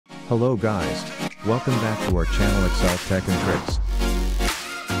Hello guys, welcome back to our channel Excel Tech and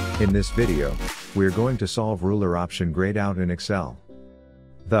Tricks. In this video, we are going to solve ruler option grayed out in Excel.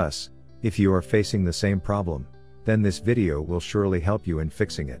 Thus, if you are facing the same problem, then this video will surely help you in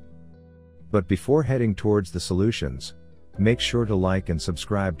fixing it. But before heading towards the solutions, make sure to like and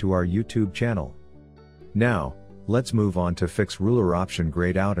subscribe to our YouTube channel. Now, let's move on to fix ruler option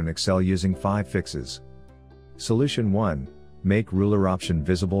grayed out in Excel using 5 fixes. Solution 1. Make ruler option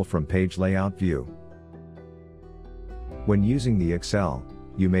visible from page layout view. When using the Excel,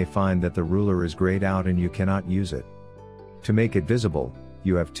 you may find that the ruler is grayed out and you cannot use it. To make it visible,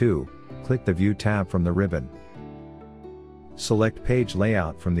 you have to click the View tab from the ribbon. Select Page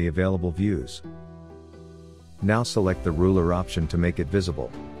Layout from the available views. Now select the ruler option to make it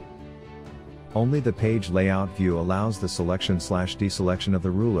visible. Only the Page Layout view allows the selection/deselection of the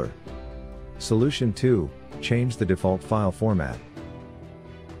ruler. Solution 2. Change the default file format.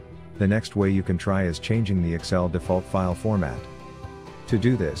 The next way you can try is changing the Excel default file format. To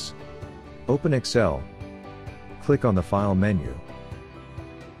do this, open Excel. Click on the File menu.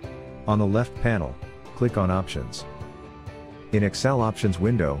 On the left panel, click on Options. In Excel Options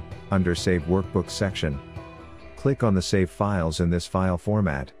window, under Save Workbook section, click on the Save Files in this file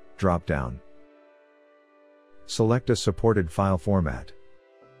format drop-down. Select a supported file format.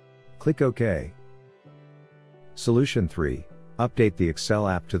 Click OK. Solution 3. Update the Excel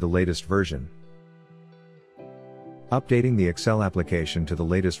app to the latest version. Updating the Excel application to the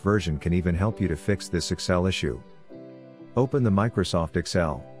latest version can even help you to fix this Excel issue. Open the Microsoft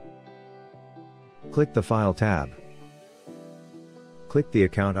Excel. Click the File tab. Click the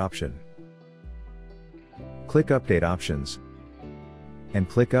Account option. Click Update Options. And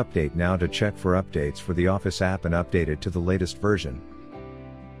click Update now to check for updates for the Office app and update it to the latest version.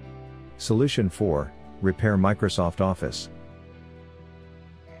 Solution 4. Repair Microsoft Office.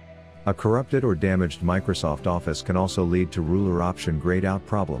 A corrupted or damaged Microsoft Office can also lead to ruler option grayed out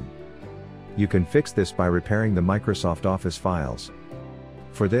problem. You can fix this by repairing the Microsoft Office files.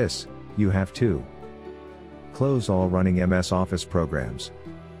 For this, you have to close all running MS Office programs.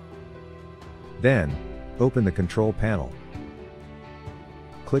 Then, open the Control panel.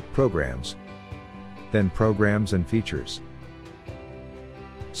 Click Programs. Then Programs and Features.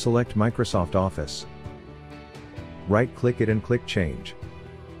 Select Microsoft Office. Right-click it and click Change.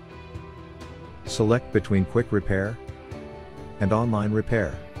 Select between Quick Repair and Online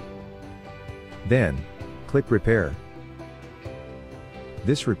Repair. Then, click Repair.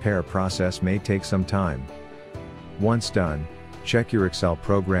 This repair process may take some time. Once done, check your Excel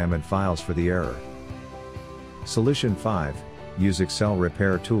program and files for the error. Solution 5. Use Excel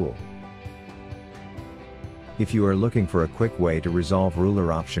Repair Tool. If you are looking for a quick way to resolve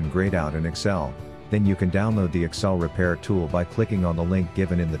ruler option grayed out in Excel, then you can download the Excel Repair Tool by clicking on the link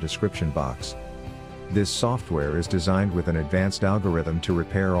given in the description box. This software is designed with an advanced algorithm to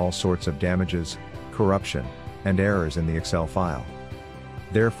repair all sorts of damages, corruption, and errors in the Excel file.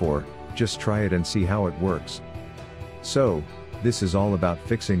 Therefore, just try it and see how it works. So, this is all about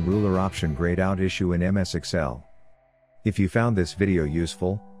fixing ruler option grayed out issue in MS Excel. If you found this video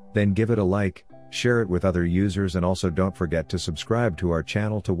useful, then give it a like, share it with other users, and also don't forget to subscribe to our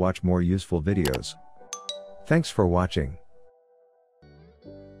channel to watch more useful videos. Thanks for watching.